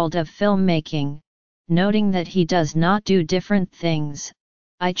the world of filmmaking, noting that he does not do different things,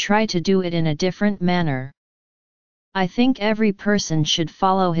 I try to do it in a different manner. I think every person should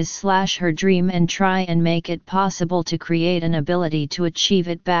follow his/her dream and try and make it possible to create an ability to achieve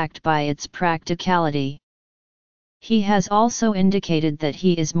it backed by its practicality. He has also indicated that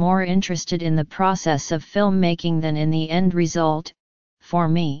he is more interested in the process of filmmaking than in the end result. For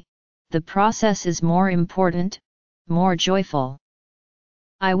me, the process is more important, more joyful.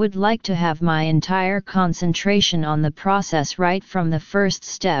 I would like to have my entire concentration on the process right from the first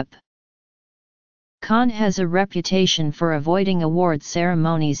step. Khan has a reputation for avoiding award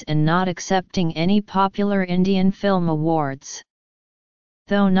ceremonies and not accepting any popular Indian film awards.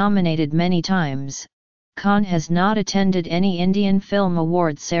 Though nominated many times, Khan has not attended any Indian Film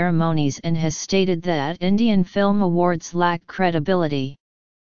Award ceremonies and has stated that Indian Film Awards lack credibility.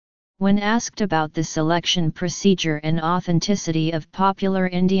 When asked about the selection procedure and authenticity of popular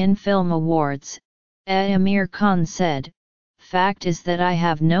Indian Film Awards, Aamir Khan said, "Fact is that I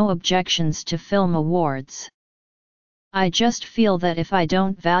have no objections to film awards. I just feel that if I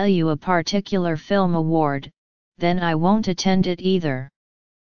don't value a particular film award, then I won't attend it either.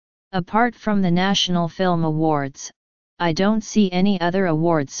 Apart from the National Film Awards, I don't see any other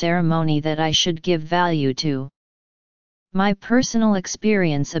award ceremony that I should give value to. My personal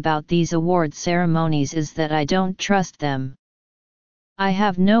experience about these award ceremonies is that I don't trust them. I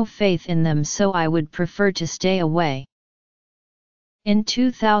have no faith in them, so I would prefer to stay away." In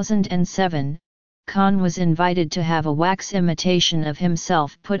 2007, Khan was invited to have a wax imitation of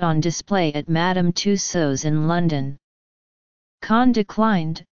himself put on display at Madame Tussauds in London. Khan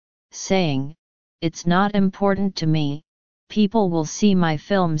declined, saying, "It's not important to me, people will see my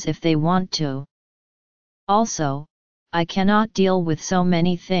films if they want to. Also, I cannot deal with so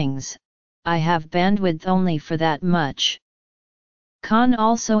many things, I have bandwidth only for that much." Khan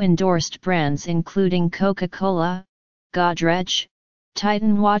also endorsed brands including Coca-Cola, Godrej,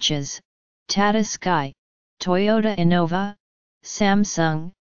 Titan Watches, Tata Sky, Toyota Innova,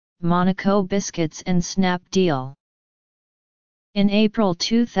 Samsung, Monaco Biscuits and Snapdeal. In April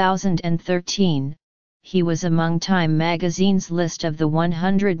 2013, he was among Time magazine's list of the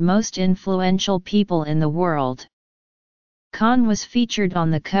 100 most influential people in the world. Khan was featured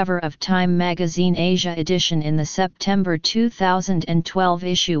on the cover of Time magazine Asia edition in the September 2012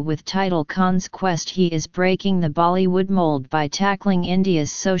 issue with title "Khan's Quest." He is breaking the Bollywood mold by tackling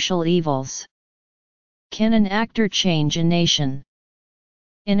India's social evils. Can an actor change a nation?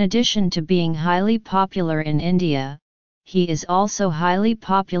 In addition to being highly popular in India, he is also highly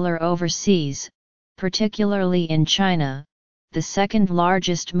popular overseas, particularly in China, the second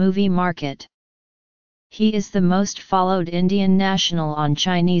largest movie market. He is the most followed Indian national on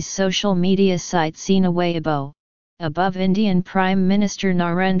Chinese social media site Sina Weibo, above Indian Prime Minister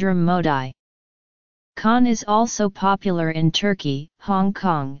Narendra Modi. Khan is also popular in Turkey, Hong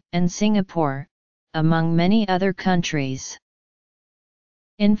Kong, and Singapore, among many other countries.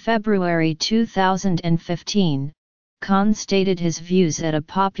 In February 2015, Khan stated his views at a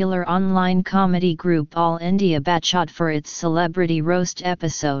popular online comedy group All India Bachchat for its celebrity roast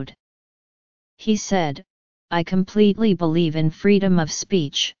episode. He said, "I completely believe in freedom of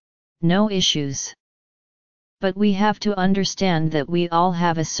speech, no issues. But we have to understand that we all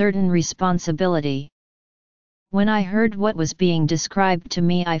have a certain responsibility. When I heard what was being described to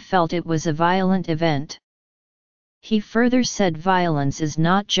me, I felt it was a violent event." He further said violence is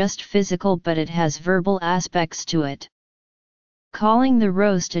not just physical but it has verbal aspects to it. Calling the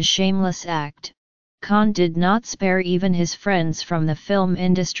roast a shameless act, Khan did not spare even his friends from the film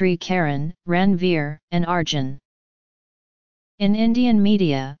industry Karan, Ranveer, and Arjun. In Indian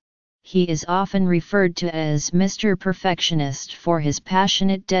media, he is often referred to as Mr. Perfectionist for his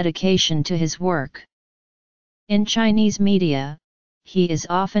passionate dedication to his work. In Chinese media, he is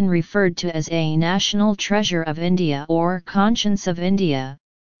often referred to as a national treasure of India or conscience of India,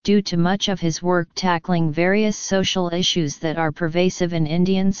 due to much of his work tackling various social issues that are pervasive in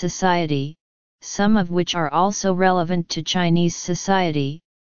Indian society, some of which are also relevant to Chinese society,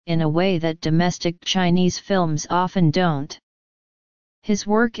 in a way that domestic Chinese films often don't. His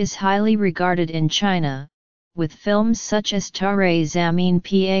work is highly regarded in China, with films such as Tare Zameen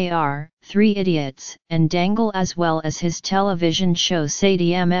Par, Three Idiots, and Dangle, as well as his television show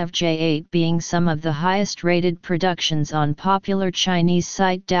Satyamevj8 being some of the highest-rated productions on popular Chinese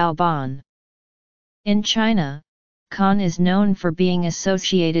site Douban. In China, Khan is known for being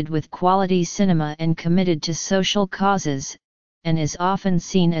associated with quality cinema and committed to social causes, and is often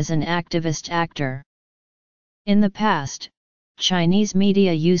seen as an activist actor. In the past, Chinese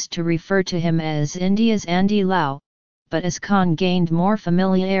media used to refer to him as India's Andy Lau, but as Khan gained more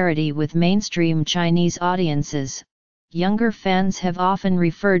familiarity with mainstream Chinese audiences, younger fans have often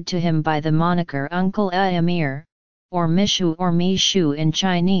referred to him by the moniker Uncle Aamir, or Mishu or Mi-shu in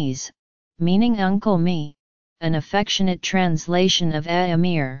Chinese, meaning Uncle Mi, an affectionate translation of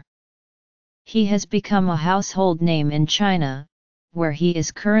Aamir. He has become a household name in China, where he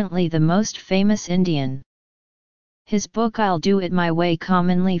is currently the most famous Indian. His book I'll Do It My Way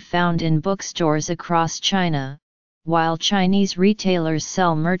commonly found in bookstores across China, while Chinese retailers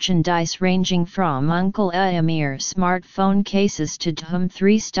sell merchandise ranging from Uncle Aamir smartphone cases to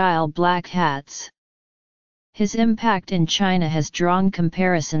Dhum-3 style black hats. His impact in China has drawn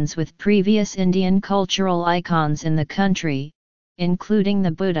comparisons with previous Indian cultural icons in the country, including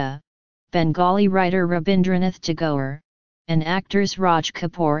the Buddha, Bengali writer Rabindranath Tagore, and actors Raj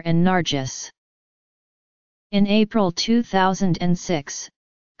Kapoor and Nargis. In April 2006,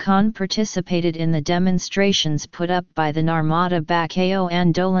 Khan participated in the demonstrations put up by the Narmada Bachao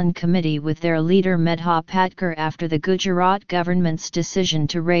Andolan Committee with their leader Medha Patkar after the Gujarat government's decision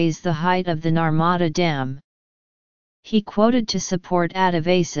to raise the height of the Narmada Dam. He quoted to support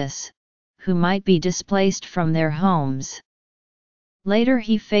Adivasis, who might be displaced from their homes. Later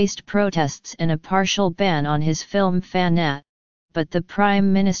he faced protests and a partial ban on his film Fanat, but the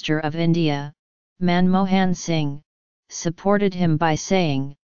Prime Minister of India, Manmohan Singh, supported him by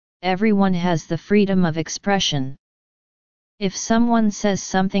saying, "Everyone has the freedom of expression. If someone says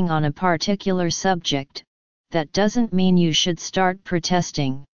something on a particular subject, that doesn't mean you should start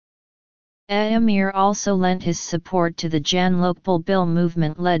protesting." Aamir also lent his support to the Jan Lokpal Bill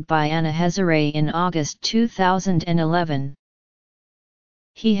movement led by Anna Hazare in August 2011.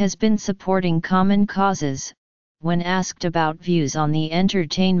 He has been supporting common causes. When asked about views on the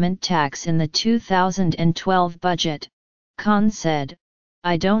entertainment tax in the 2012 budget, Khan said,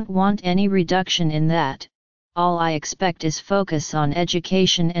 "I don't want any reduction in that, all I expect is focus on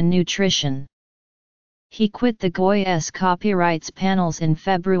education and nutrition." He quit the GOI's copyrights panels in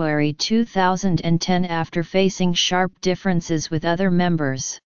February 2010 after facing sharp differences with other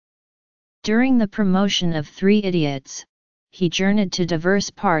members. During the promotion of Three Idiots, he journeyed to diverse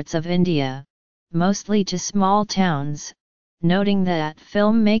parts of India, mostly to small towns, noting that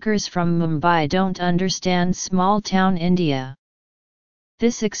filmmakers from Mumbai don't understand small-town India.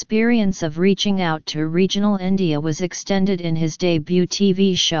 This experience of reaching out to regional India was extended in his debut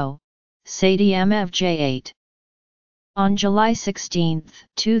TV show, Satyam FJ8. On July 16,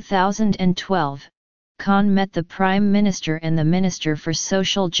 2012, Khan met the Prime Minister and the Minister for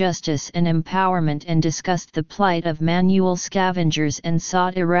Social Justice and Empowerment and discussed the plight of manual scavengers and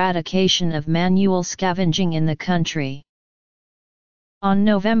sought eradication of manual scavenging in the country. On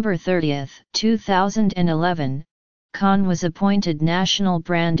November 30, 2011, Khan was appointed National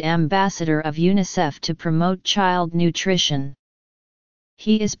Brand Ambassador of UNICEF to promote child nutrition.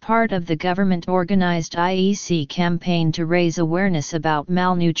 He is part of the government-organized IEC campaign to raise awareness about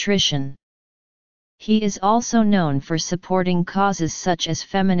malnutrition. He is also known for supporting causes such as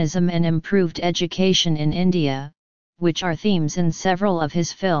feminism and improved education in India, which are themes in several of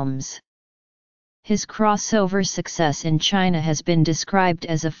his films. His crossover success in China has been described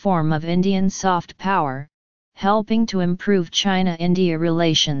as a form of Indian soft power, helping to improve China-India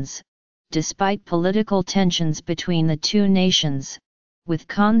relations, despite political tensions between the two nations, with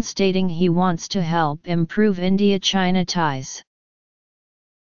Khan stating he wants to help improve India-China ties.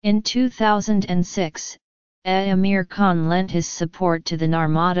 In 2006, Aamir Khan lent his support to the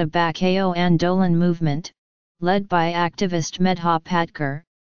Narmada Bachao Andolan movement, led by activist Medha Patkar,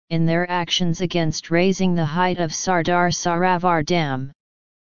 in their actions against raising the height of Sardar Sarovar Dam.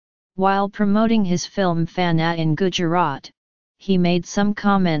 While promoting his film Fanat in Gujarat, he made some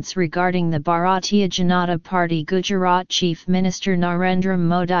comments regarding the Bharatiya Janata Party Gujarat Chief Minister Narendra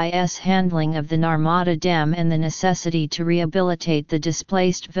Modi's handling of the Narmada Dam and the necessity to rehabilitate the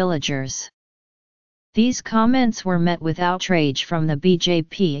displaced villagers. These comments were met with outrage from the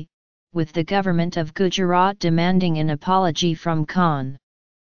BJP, with the government of Gujarat demanding an apology from Khan.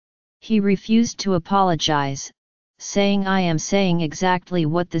 He refused to apologize, saying, "I am saying exactly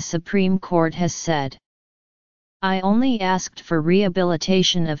what the Supreme Court has said. I only asked for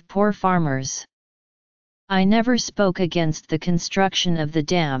rehabilitation of poor farmers. I never spoke against the construction of the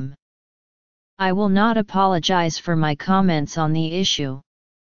dam. I will not apologize for my comments on the issue."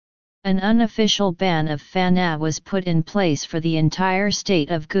 An unofficial ban of Fanat was put in place for the entire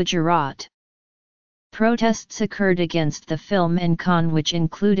state of Gujarat. Protests occurred against the film and Khan, which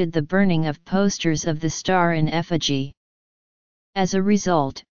included the burning of posters of the star in effigy. As a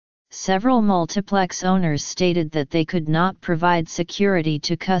result, several multiplex owners stated that they could not provide security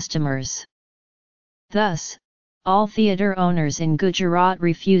to customers. Thus, all theatre owners in Gujarat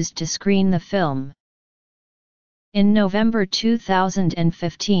refused to screen the film. In November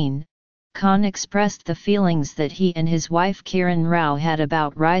 2015, Khan expressed the feelings that he and his wife Kiran Rao had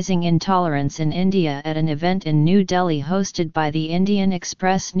about rising intolerance in India at an event in New Delhi hosted by the Indian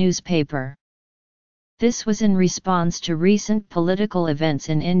Express newspaper. This was in response to recent political events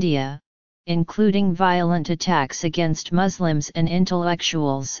in India, including violent attacks against Muslims and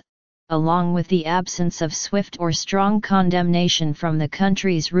intellectuals, along with the absence of swift or strong condemnation from the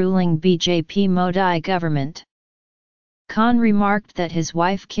country's ruling BJP Modi government. Khan remarked that his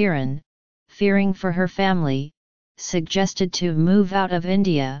wife Kiran, fearing for her family, suggested to move out of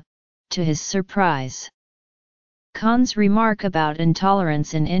India, to his surprise. Khan's remark about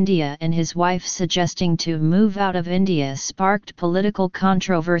intolerance in India and his wife suggesting to move out of India sparked political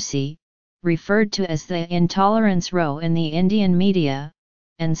controversy, referred to as the intolerance row in the Indian media,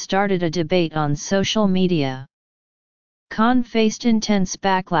 and started a debate on social media. Khan faced intense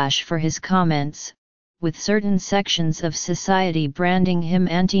backlash for his comments, with certain sections of society branding him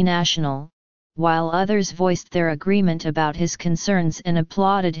anti-national, while others voiced their agreement about his concerns and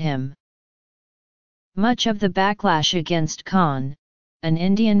applauded him. Much of the backlash against Khan, an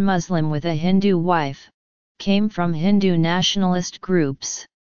Indian Muslim with a Hindu wife, came from Hindu nationalist groups.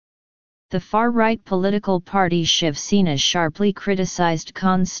 The far-right political party Shiv Sena sharply criticized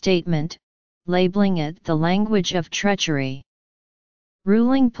Khan's statement, labeling it the language of treachery.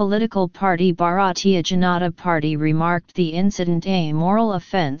 Ruling political party Bharatiya Janata Party remarked the incident a moral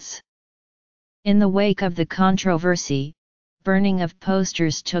offence. In the wake of the controversy, burning of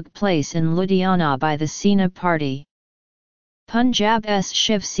posters took place in Ludhiana by the Sena party. Punjab's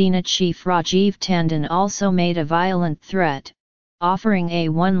Shiv Sena chief Rajiv Tandon also made a violent threat, offering a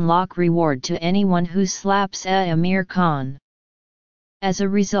 1 lakh reward to anyone who slaps Aamir Khan. As a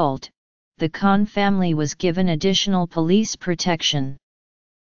result, the Khan family was given additional police protection.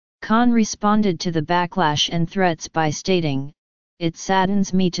 Khan responded to the backlash and threats by stating, "It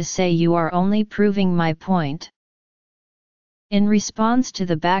saddens me to say you are only proving my point." In response to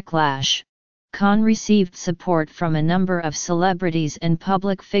the backlash, Khan received support from a number of celebrities and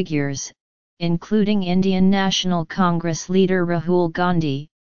public figures, including Indian National Congress leader Rahul Gandhi,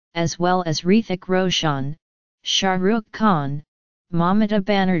 as well as Hrithik Roshan, Shah Rukh Khan, Mamata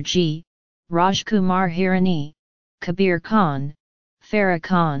Banerjee, Rajkumar Hirani, Kabir Khan, Farah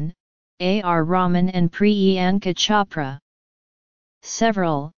Khan, A.R. Rahman and Priyanka Chopra.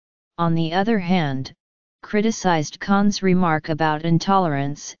 Several, on the other hand, criticized Khan's remark about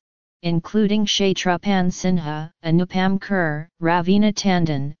intolerance, including Kshetrapan Sinha, Anupam Kher, Ravina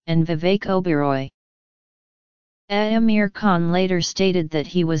Tandon, and Vivek Oberoi. Aamir Khan later stated that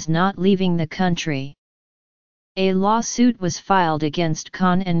he was not leaving the country. A lawsuit was filed against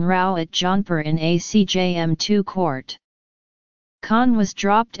Khan and Rao at Jaunpur in a CJM2 court. Khan was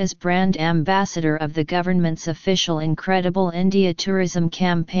dropped as brand ambassador of the government's official Incredible India tourism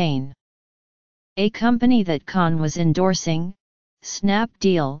campaign. A company that Khan was endorsing,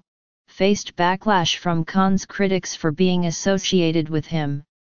 Snapdeal, faced backlash from Khan's critics for being associated with him,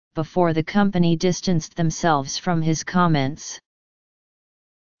 before the company distanced themselves from his comments.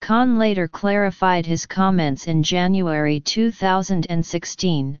 Khan later clarified his comments in January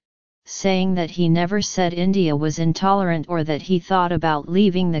 2016, saying that he never said India was intolerant or that he thought about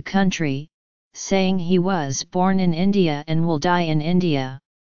leaving the country, saying he was born in India and will die in India.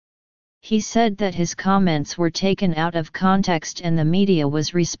 He said that his comments were taken out of context and the media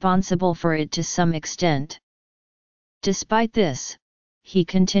was responsible for it to some extent. Despite this, he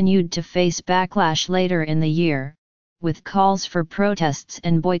continued to face backlash later in the year, with calls for protests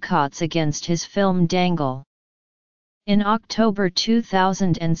and boycotts against his film Dangal. In October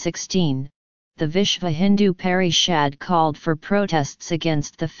 2016, the Vishva Hindu Parishad called for protests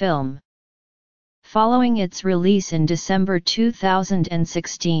against the film. Following its release in December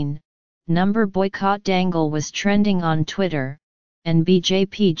 2016, Number Boycott Dangal was trending on Twitter, and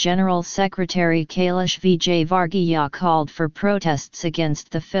BJP General Secretary Kailash Vijayvargiya called for protests against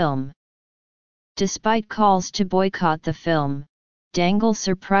the film. Despite calls to boycott the film, Dangal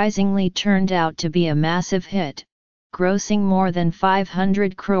surprisingly turned out to be a massive hit, grossing more than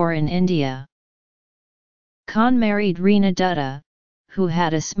 500 crore in India. Khan married Reena Dutta, who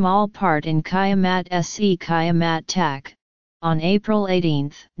had a small part in Qiyamat Se Qiyamat Tak, on April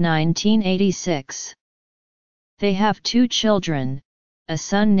 18, 1986. They have 2 children, a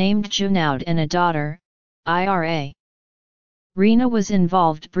son named Junaid and a daughter, Ira. Reena was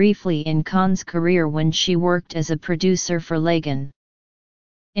involved briefly in Khan's career when she worked as a producer for Lagan.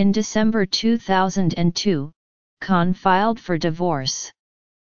 In December 2002, Khan filed for divorce.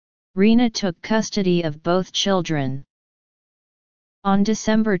 Reena took custody of both children. On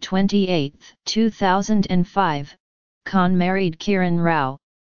December 28, 2005, Khan married Kiran Rao,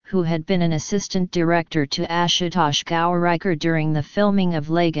 who had been an assistant director to Ashutosh Gowarikar during the filming of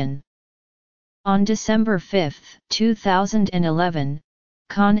Lagan. On December 5, 2011,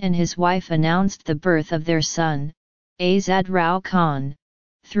 Khan and his wife announced the birth of their son, Azad Rao Khan,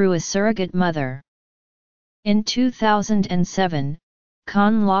 through a surrogate mother. In 2007,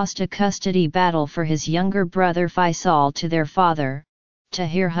 Khan lost a custody battle for his younger brother Faisal to their father,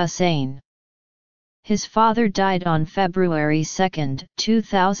 Tahir Hussain. His father died on February 2,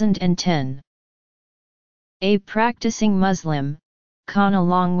 2010. A practicing Muslim, Khan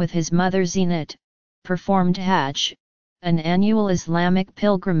along with his mother Zinat, performed Hajj, an annual Islamic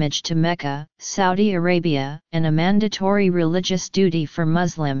pilgrimage to Mecca, Saudi Arabia, and a mandatory religious duty for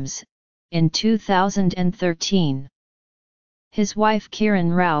Muslims, in 2013. His wife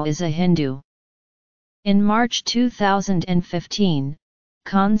Kiran Rao is a Hindu. In March 2015,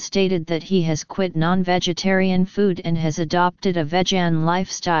 Khan stated that he has quit non-vegetarian food and has adopted a vegan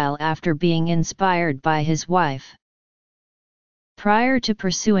lifestyle after being inspired by his wife. Prior to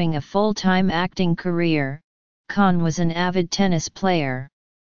pursuing a full-time acting career, Khan was an avid tennis player.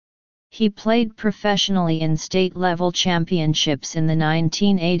 He played professionally in state-level championships in the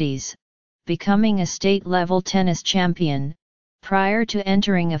 1980s, becoming a state-level tennis champion, prior to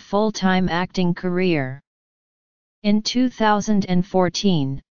entering a full-time acting career. In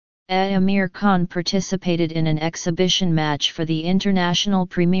 2014, Aamir Khan participated in an exhibition match for the International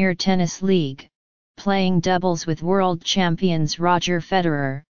Premier Tennis League, playing doubles with world champions Roger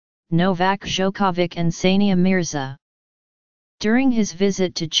Federer, Novak Djokovic and Sania Mirza. During his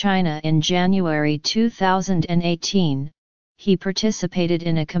visit to China in January 2018, he participated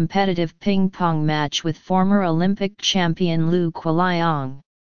in a competitive ping-pong match with former Olympic champion Liu Kuliang.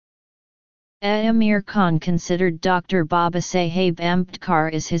 Aamir Khan considered Dr. Babasaheb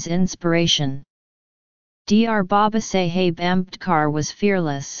Ambedkar as his inspiration. Dr. Babasaheb Ambedkar was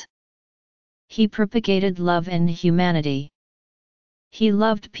fearless. He propagated love and humanity. He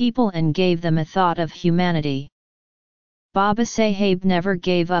loved people and gave them a thought of humanity. Babasaheb never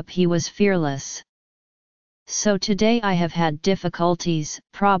gave up. He was fearless. So today I have had difficulties,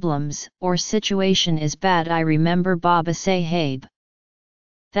 problems, or situation is bad, I remember Babasaheb.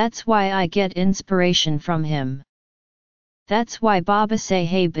 That's why I get inspiration from him. That's why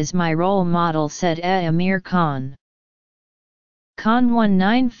Babasaheb is my role model, said Aamir Khan. Khan won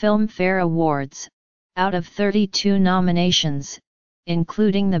 9 Filmfare Awards, out of 32 nominations,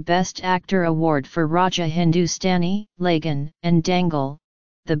 including the Best Actor Award for Raja Hindustani, Lagan, and Dangal,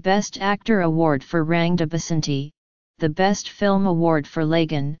 the Best Actor Award for Rang de Basanti, the Best Film Award for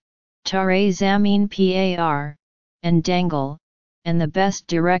Lagan, Tare Zameen Par, and Dangal, and the Best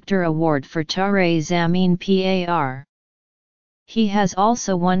Director Award for Tare Zameen Par. He has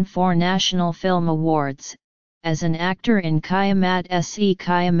also won 4 National Film Awards, as an actor in Qiyamat Se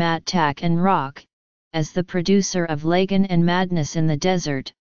Qiyamat Tak and Rock, as the producer of Lagan and Madness in the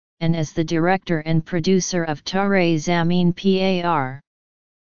Desert, and as the director and producer of Tare Zameen Par.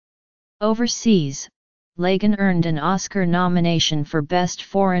 Overseas, Lagan earned an Oscar nomination for Best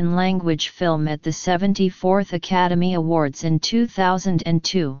Foreign Language Film at the 74th Academy Awards in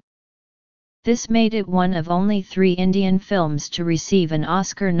 2002. This made it one of only 3 Indian films to receive an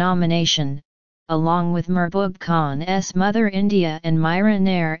Oscar nomination, along with Mehboob Khan's Mother India and Myra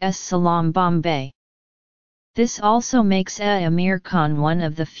Nair's Salam Bombay. This also makes Aamir Khan one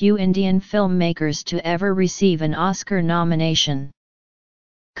of the few Indian filmmakers to ever receive an Oscar nomination.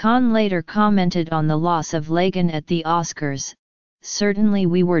 Khan later commented on the loss of Lagan at the Oscars, "Certainly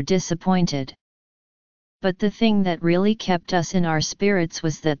we were disappointed. But the thing that really kept us in our spirits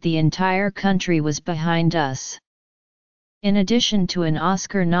was that the entire country was behind us." In addition to an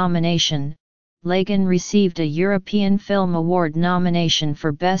Oscar nomination, Lagan received a European Film Award nomination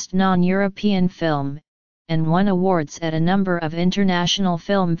for Best Non-European Film, and won awards at a number of international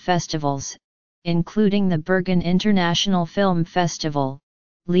film festivals, including the Bergen International Film Festival,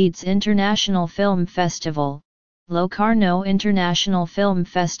 Leeds International Film Festival, Locarno International Film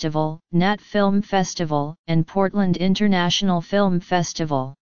Festival, Nat Film Festival, and Portland International Film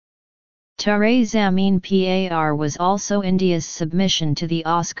Festival. Tare Zameen Par was also India's submission to the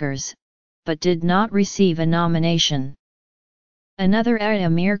Oscars, but did not receive a nomination. Another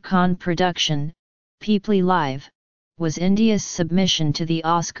Aamir Khan production, Peepli Live, was India's submission to the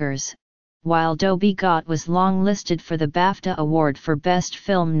Oscars, while Dobhi Ghat was long-listed for the BAFTA Award for Best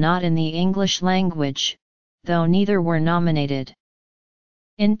Film not in the English language, though neither were nominated.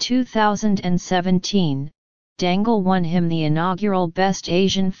 In 2017, Dangal won him the inaugural Best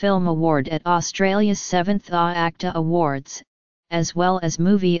Asian Film Award at Australia's 7th AACTA Awards, as well as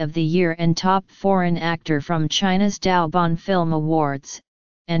Movie of the Year and Top Foreign Actor from China's Daobon Film Awards,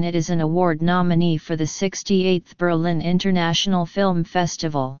 and it is an award nominee for the 68th Berlin International Film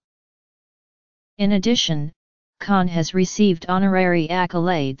Festival. In addition, Khan has received honorary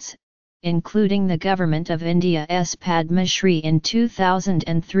accolades, including the Government of India's Padma Shri in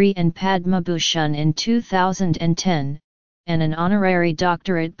 2003 and Padma Bhushan in 2010, and an honorary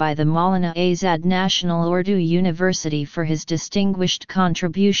doctorate by the Maulana Azad National Urdu University for his distinguished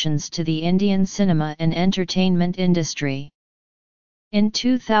contributions to the Indian cinema and entertainment industry. In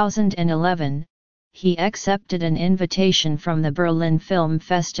 2011, he accepted an invitation from the Berlin Film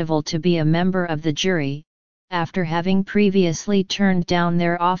Festival to be a member of the jury, after having previously turned down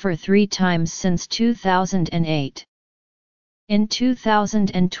their offer 3 times since 2008. In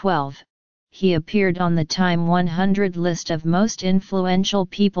 2012, he appeared on the Time 100 list of most influential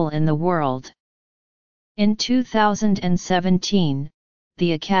people in the world. In 2017,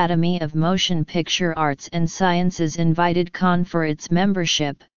 the Academy of Motion Picture Arts and Sciences invited Khan for its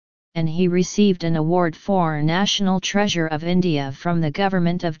membership, and he received an award for National Treasure of India from the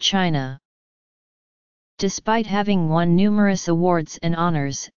Government of China. Despite having won numerous awards and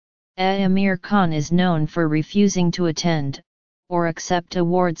honors, Aamir Khan is known for refusing to attend, or accept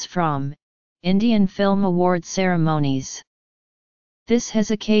awards from, Indian Film Award ceremonies. This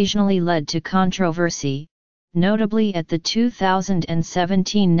has occasionally led to controversy, notably at the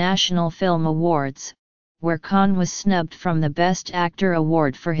 2017 National Film Awards, where Khan was snubbed from the Best Actor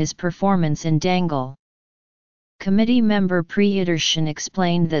award for his performance in Dangal. Committee member Priyadarshan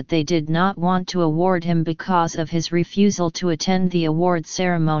explained that they did not want to award him because of his refusal to attend the award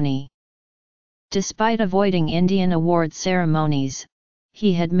ceremony. Despite avoiding Indian award ceremonies,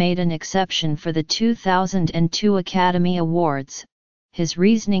 he had made an exception for the 2002 Academy Awards. His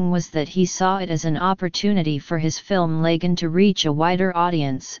reasoning was that he saw it as an opportunity for his film Lagan to reach a wider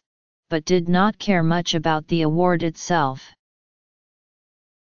audience, but did not care much about the award itself.